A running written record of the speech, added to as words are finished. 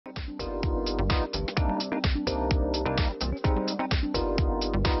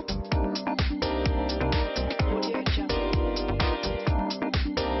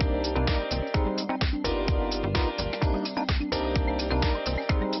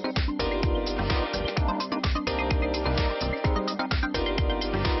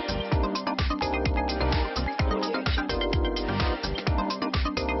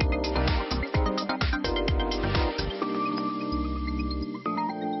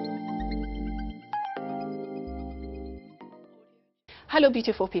Hello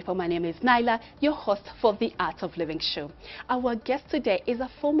beautiful people, my name is Nyla, your host for the Art of Living show. Our guest today is a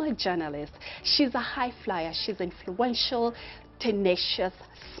former journalist. She's a high flyer, she's influential, tenacious,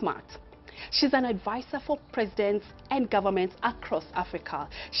 smart. She's an advisor for presidents and governments across Africa.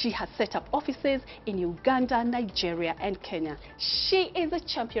 She has set up offices in Uganda, Nigeria and Kenya. She is a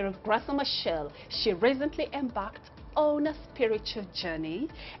champion of Graça Machel. She recently embarked on a spiritual journey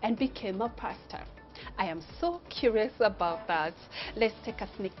and became a pastor. I am so curious about that. Let's take a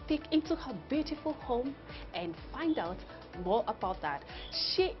sneak peek into her beautiful home and find out more about that.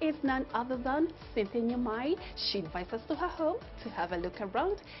 She is none other than Cynthia Nyamai. She invites us to her home to have a look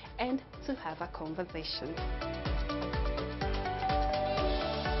around and to have a conversation.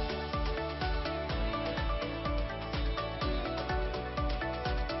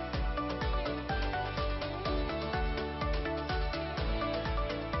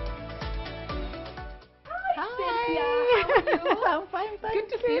 I'm fine, thank Good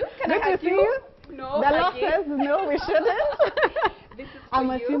to see you. Can I Good hug to see you. No, The law says no, we shouldn't. This is for I'm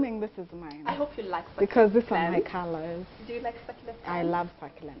you. assuming this is mine. I hope you like succulent because these are plants. my colors. Do you like succulent plants? I love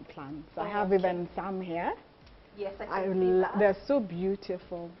succulent plants. I Oh, have okay. even some here. Yes, I can see that. They're so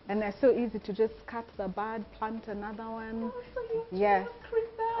beautiful and they're so easy to just cut the bud, plant another one. Oh, so you Yes.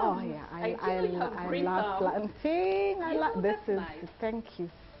 creep them. Oh yeah, I love planting. I Yeah, love this. that's Is nice. Thank you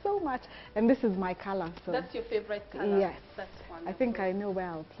so much. And this is my color. So That's your favorite color? yes, That's wonderful. I think I know where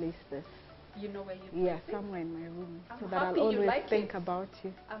I'll place this. You know where you Yeah, place it? somewhere in my room, I'm so that I'll happy you always like think it. about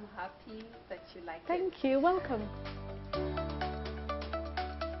you. I'm happy that you like it. Thank you. Welcome.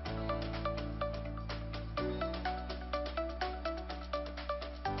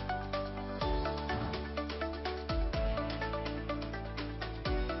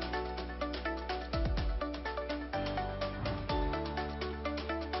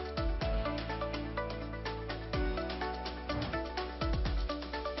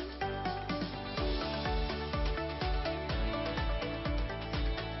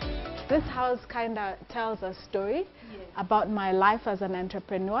 This house kind of tells a story about my life as an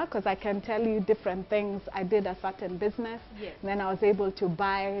entrepreneur, because I can tell you different things. I did a certain business, then I was able to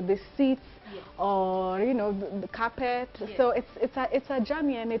buy the seats or the carpet. So it's a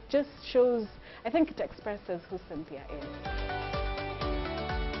journey, and it just shows. I think it expresses who Cynthia is.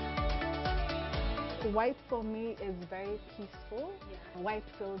 White for me is very peaceful. White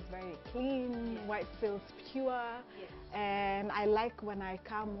feels very clean. White feels pure. And I like when I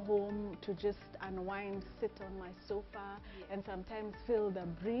come home to just unwind, sit on my sofa and sometimes feel the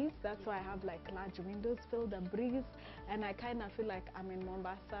breeze. That's why I have like large windows, feel the breeze. And I kind of feel like I'm in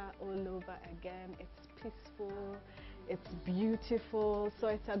Mombasa all over again. It's peaceful, it's beautiful. So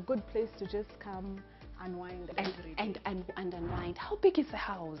it's a good place to just come unwind And unwind. How big is the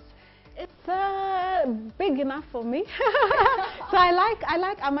house? It's big enough for me. So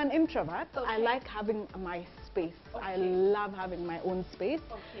I'm an introvert. I like having my space. I love having my own space.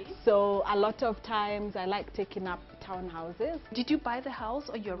 So a lot of times I like taking up townhouses. Did you buy the house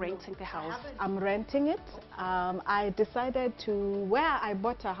or you're renting the house? I'm renting it. I decided where I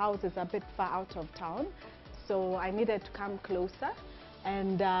bought a house is a bit far out of town, so I needed to come closer.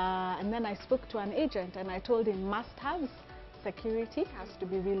 And then I spoke to an agent and I told him must-haves. Security has to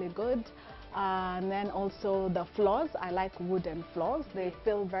be really good, and then also the floors. I like wooden floors. They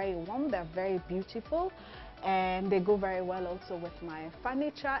feel very warm, they're very beautiful, and they go very well also with my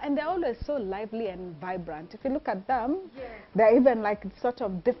furniture, and they're always so lively and vibrant. If you look at them, they're even like sort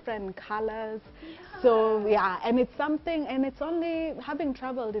of different colors. So yeah, and it's something, and it's only having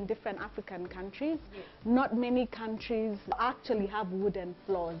traveled in different African countries, not many countries actually have wooden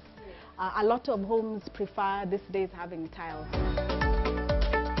floors. A lot of homes prefer these days having tiles.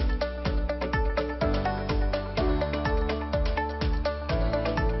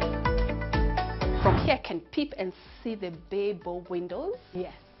 From here I can peep and see the bay bow windows.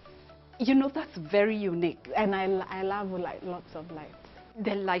 Yes. That's very unique. And I love like lots of lights.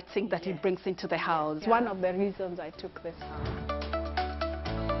 The lighting that it brings into the house. It's one of the reasons I took this house.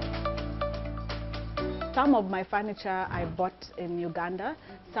 Some of my furniture I bought in Uganda.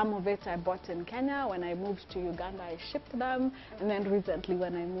 Some of it I bought in Kenya. When I moved to Uganda, I shipped them. And then recently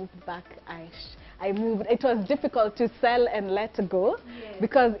when I moved back, I moved. It was difficult to sell and let go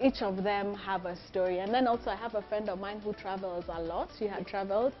because each of them have a story. And then also I have a friend of mine who travels a lot. She had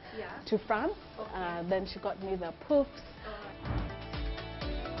traveled to France. Then she got me the poofs.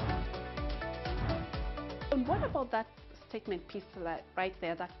 And what about that statement piece right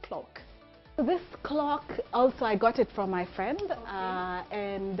there, that clock? This clock also I got it from my friend,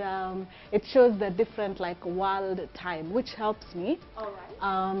 and it shows the different like world time, which helps me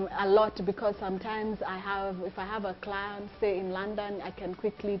a lot, because sometimes if I have a client say in London, I can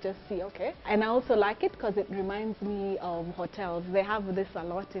quickly just see, okay. And I also like it because it reminds me of hotels. They have this a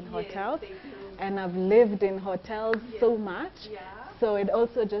lot in hotels, and I've lived in hotels so much, so it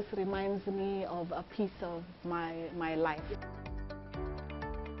also just reminds me of a piece of my life.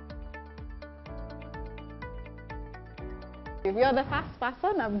 If you're the first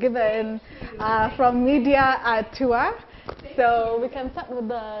person, I've given from media a tour. So we can start with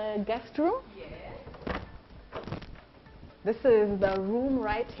the guest room. This is the room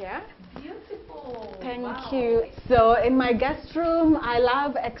right here. Beautiful. Thank you. So in my guest room, I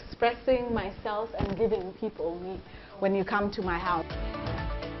love expressing myself and giving people me when you come to my house.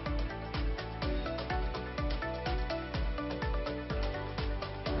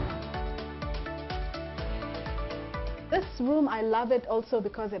 This room, I love it also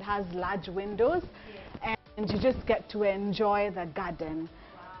because it has large windows, and you just get to enjoy the garden.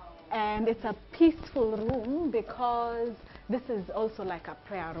 And it's a peaceful room because this is also like a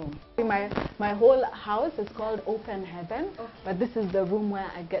prayer room. My whole house is called Open Heaven, but this is the room where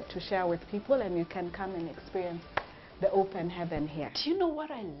I get to share with people, and you can come and experience the Open Heaven here. Do you know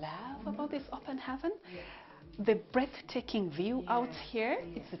what I love about this Open Heaven? The breathtaking view out here.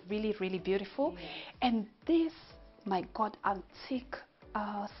 It's really, really beautiful. And this, my God, antique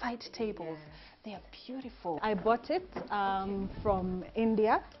side tables. They are beautiful. I bought it from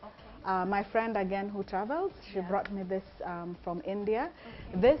India. My friend again who travels, she brought me this from India.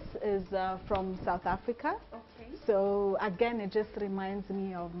 This is from South Africa. So again, it just reminds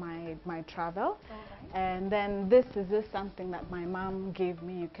me of my travel. And then this is just something that my mom gave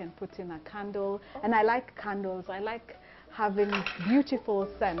me. You can put in a candle. And I like candles. I like having beautiful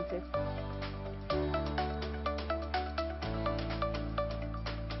scents.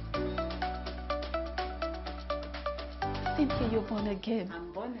 Cynthia, you're born again.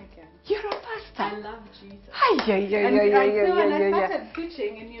 I'm born again. You're a pastor. I love Jesus. When I started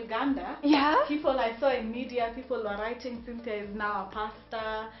preaching in Uganda, people I saw in media, people were writing, Cynthia is now a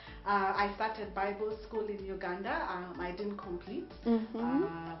pastor. I started Bible school in Uganda. I didn't complete.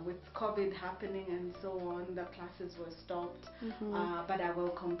 With COVID happening and so on, the classes were stopped. But I will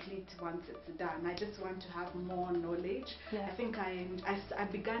complete once it's done. I just want to have more knowledge. I think I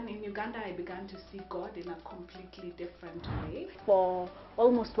began in Uganda, I began to see God in a completely different way. For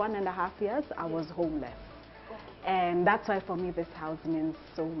almost 1.5 years, I was homeless. And that's why for me this house means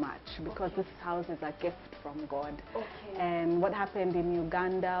so much, because this house is a gift from God. And what happened in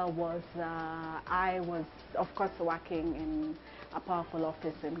Uganda was I was, of course, working in a powerful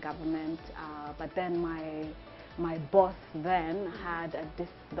office in government, but then my boss then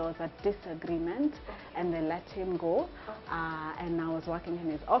there was a disagreement, and they let him go, and I was working in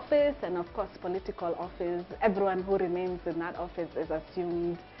his office, and of course political office, everyone who remains in that office is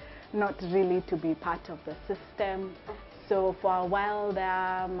assumed not really to be part of the system. So for a while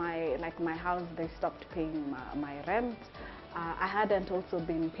there, my house, they stopped paying my rent. I hadn't also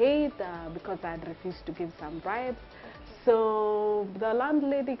been paid because I had refused to give some bribes. So the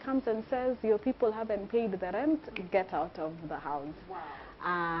landlady comes and says, your people haven't paid the rent, get out of the house.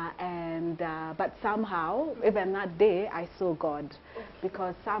 But somehow, even that day, I saw God,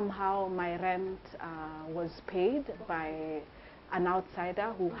 because somehow my rent was paid by an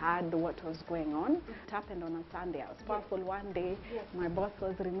outsider who had what was going on. It happened on a Sunday. I was powerful one day. My boss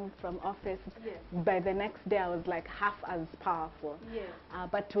was removed from office. By the next day, I was like half as powerful.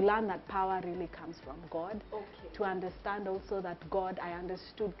 But to learn that power really comes from God. To understand also that God, I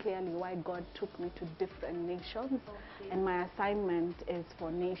understood clearly why God took me to different nations. And my assignment is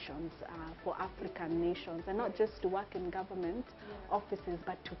for nations, for African nations, and not just to work in government offices,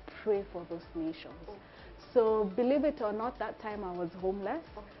 but to pray for those nations. So believe it or not, that time I was homeless.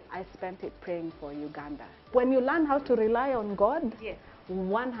 I spent it praying for Uganda. When you learn how to rely on God,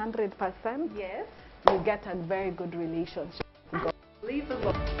 100%, you get a very good relationship with God.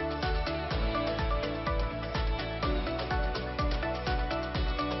 Unbelievable.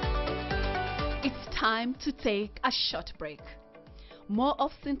 It's time to take a short break. More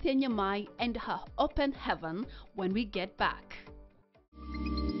of Cynthia Nyamai and her Open Heaven when we get back.